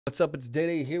What's up? It's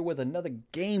Day here with another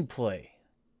gameplay.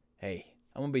 Hey,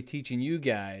 I'm going to be teaching you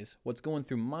guys what's going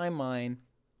through my mind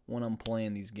when I'm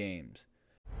playing these games.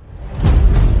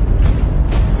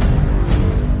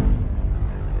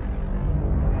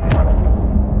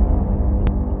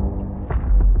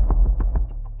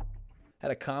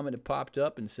 Had a comment that popped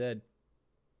up and said,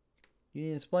 you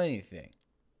didn't explain anything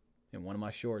in one of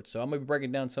my shorts. So I'm going to be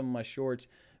breaking down some of my shorts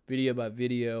video by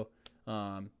video.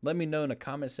 Let me know in the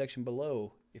comment section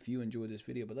below if you enjoy this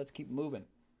video, but let's keep moving.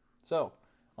 So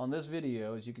on this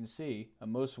video, as you can see, a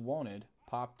most wanted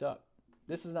popped up.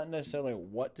 This is not necessarily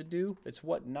what to do, it's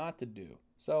what not to do.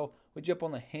 So we jump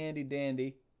on the handy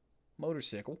dandy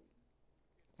motorcycle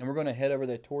and we're going to head over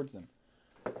there towards them.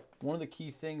 One of the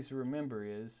key things to remember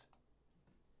is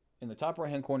in the top right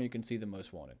hand corner you can see the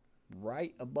most wanted.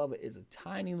 Right above it is a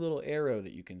tiny little arrow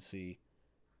that you can see.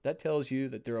 That tells you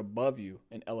that they're above you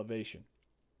in elevation.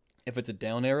 If it's a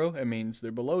down arrow, it means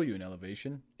they're below you in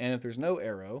elevation. And if there's no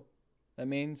arrow, that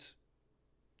means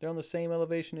they're on the same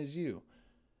elevation as you.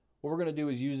 What we're going to do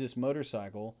is use this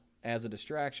motorcycle as a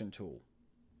distraction tool.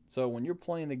 So when you're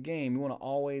playing the game, you want to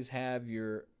always have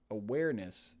your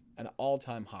awareness at an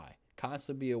all-time high.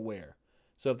 Constantly be aware.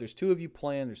 So if there's 2 of you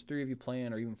playing, there's 3 of you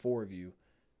playing, or even 4 of you,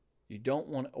 you don't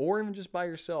want, or even just by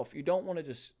yourself, you don't want to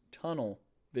just tunnel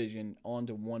vision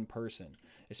onto one person,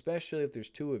 especially if there's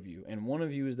 2 of you and one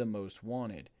of you is the most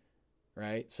wanted,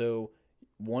 right? So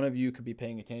one of you could be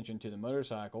paying attention to the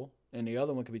motorcycle and the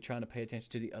other one could be trying to pay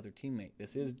attention to the other teammate.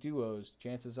 This is duos.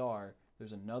 Chances are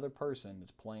there's another person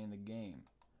that's playing the game,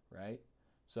 right?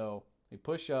 So we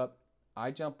push up,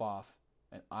 I jump off,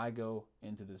 and I go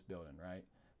into this building, right?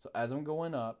 So as I'm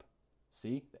going up,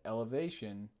 see, the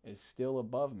elevation is still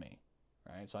above me,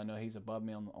 right? So I know he's above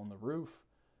me on the roof.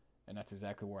 And that's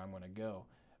exactly where I'm going to go.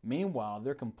 Meanwhile,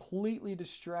 they're completely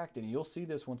distracted. And you'll see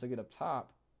this once I get up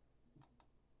top.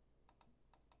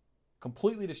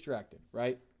 Completely distracted,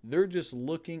 right? They're just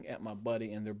looking at my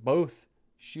buddy and they're both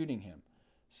shooting him.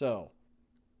 So,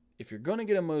 if you're going to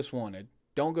get a most wanted,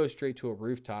 don't go straight to a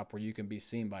rooftop where you can be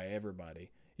seen by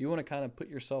everybody. You want to kind of put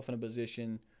yourself in a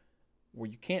position where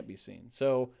you can't be seen.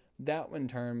 So, that in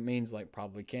turn means like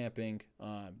probably camping.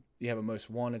 You have a most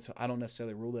wanted, so I don't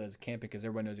necessarily rule it as camping because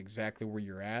everybody knows exactly where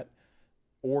you're at.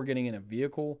 Or getting in a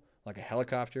vehicle like a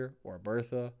helicopter or a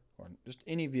Bertha or just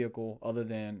any vehicle other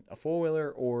than a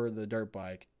four-wheeler or the dirt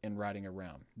bike and riding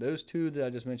around. Those 2 that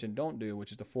I just mentioned don't do,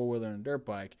 which is the four-wheeler and dirt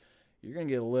bike, you're going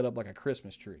to get lit up like a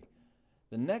Christmas tree.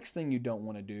 The next thing you don't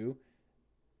want to do,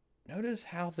 notice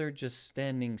how they're just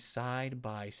standing side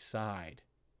by side.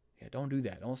 Yeah, don't do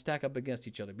that. Don't stack up against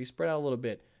each other. Be spread out a little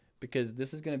bit because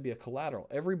this is going to be a collateral.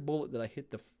 Every bullet that I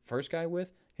hit the first guy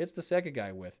with hits the second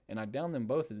guy with, and I down them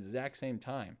both at the exact same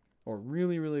time or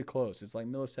really, really close. It's like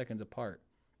milliseconds apart.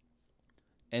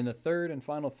 And the third and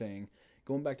final thing,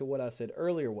 going back to what I said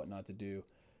earlier, what not to do,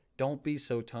 don't be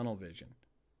so tunnel vision.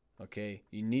 Okay?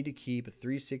 You need to keep a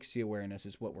 360 awareness.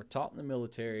 It's what we're taught in the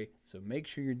military, so make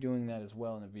sure you're doing that as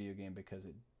well in a video game because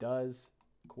it does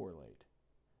correlate.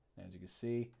 And as you can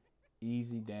see,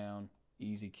 easy down,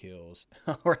 easy kills.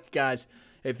 Alright guys,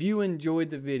 if you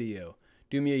enjoyed the video,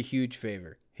 do me a huge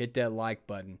favor. Hit that like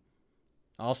button.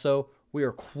 Also, we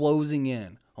are closing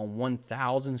in on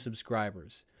 1,000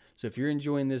 subscribers. So if you're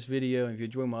enjoying this video, and if you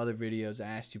enjoy my other videos, I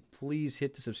ask you please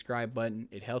hit the subscribe button.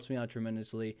 It helps me out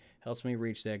tremendously, helps me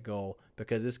reach that goal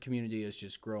because this community is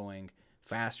just growing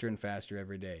faster and faster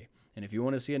every day. And if you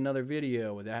want to see another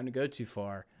video without having to go too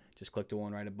far, just click the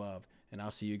one right above. And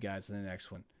I'll see you guys in the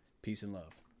next one. Peace and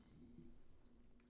love.